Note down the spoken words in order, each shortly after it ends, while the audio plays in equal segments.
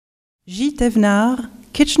Thevenard,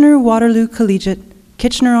 Kitchener-Waterloo Collegiate,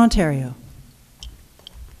 Kitchener, Ontario.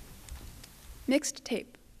 Mixed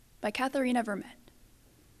Tape by Katherena Vermette.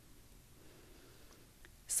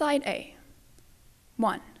 Side A.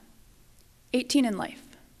 1. 18 in life.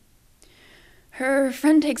 Her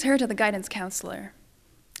friend takes her to the guidance counselor.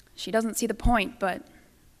 She doesn't see the point, but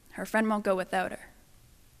her friend won't go without her.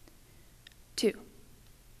 2.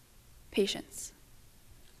 Patience.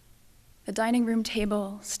 The dining room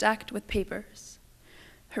table stacked with papers.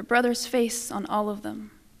 Her brother's face on all of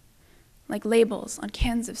them, like labels on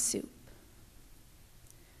cans of soup.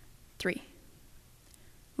 3.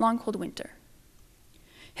 Long cold winter.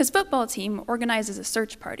 His football team organizes a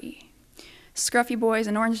search party. Scruffy boys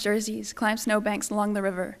in orange jerseys climb snowbanks along the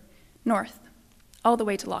river, north, all the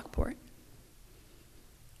way to Lockport.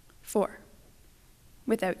 4.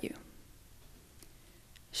 Without you.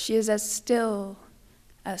 She is as still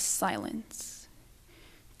as silence,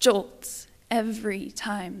 jolts every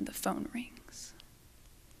time the phone rings.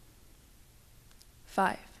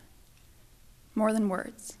 5. More than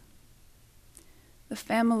words. The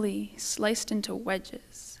family sliced into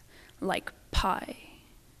wedges like pie.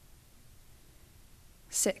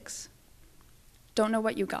 6. Don't know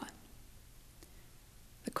what you got.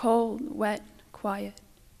 The cold, wet, quiet,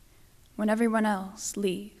 when everyone else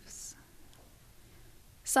leaves.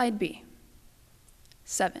 Side B.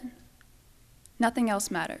 7. Nothing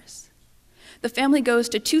else matters. The family goes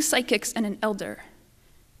to 2 psychics and an elder.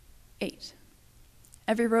 8.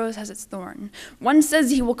 Every rose has its thorn. One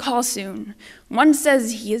says he will call soon. One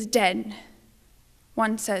says he is dead.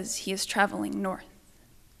 One says he is traveling north.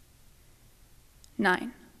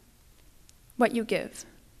 9. What you give.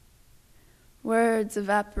 Words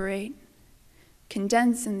evaporate,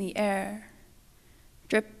 condense in the air,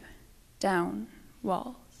 drip down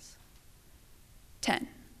walls. 10.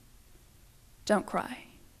 Don't cry.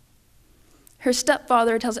 Her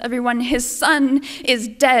stepfather tells everyone his son is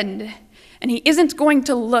dead, and he isn't going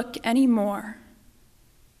to look anymore.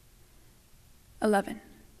 11.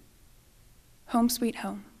 Home sweet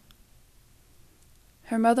home.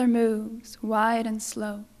 Her mother moves wide and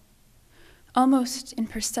slow, almost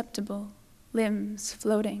imperceptible, limbs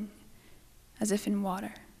floating as if in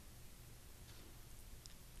water.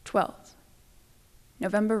 12.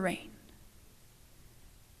 November rain.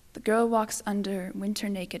 The girl walks under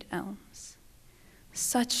winter-naked elms.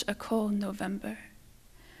 Such a cold November,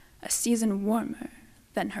 a season warmer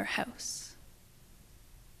than her house.